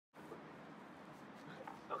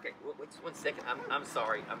Okay, wait 1 second. I'm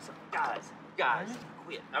sorry. I'm sorry. Guys,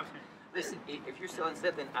 quit. Listen, if you're selling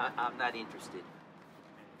something, I'm not interested.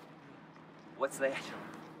 What's that?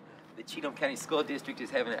 The Cheatham County School District is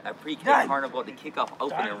having a Pre-K Carnival to kick off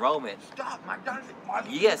open enrollment. Stop, my God.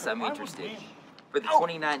 Yes, I'm interested. For the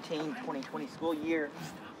 2019-2020 school year.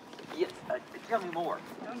 Yes, tell me more.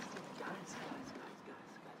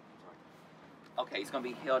 Okay, it's going to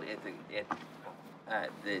be held at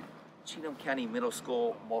the Cheatham County Middle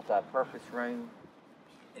School multi-purpose room,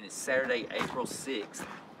 and it's Saturday, April 6th,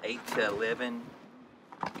 8 to 11.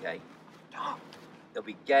 Okay. There'll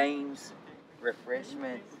be games,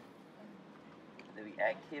 refreshments, there'll be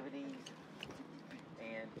activities,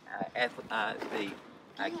 and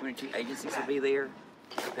the community agencies will be there.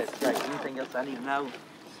 That's great. Anything else I need to know?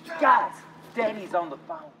 Guys, Daddy's on the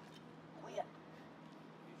phone. Quit.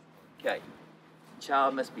 Okay.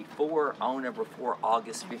 Child must be 4 on or before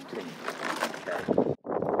August 15th. Okay. You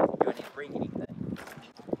don't need to bring anything.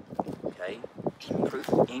 Okay. Proof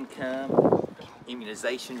of income,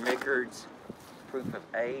 immunization records, proof of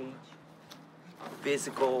age,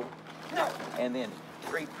 physical, and then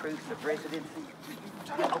 3 proofs of residency.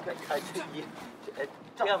 Okay.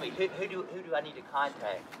 Tell me, who do I need to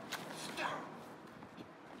contact?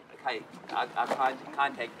 Okay, I'll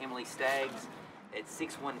contact Emily Staggs at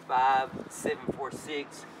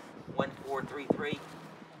 615-746-1433.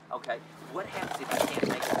 Okay, what happens if you can't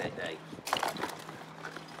make it that day?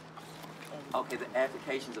 Okay, the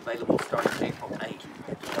application's available starting April 8th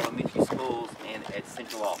at the elementary schools and at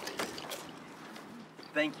central office.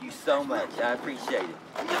 Thank you so much. I appreciate it.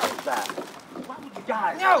 Bye.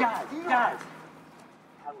 Guys. How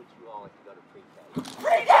would you all like to go to Pre-K?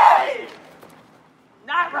 Pre-K!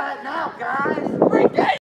 Not right now, guys.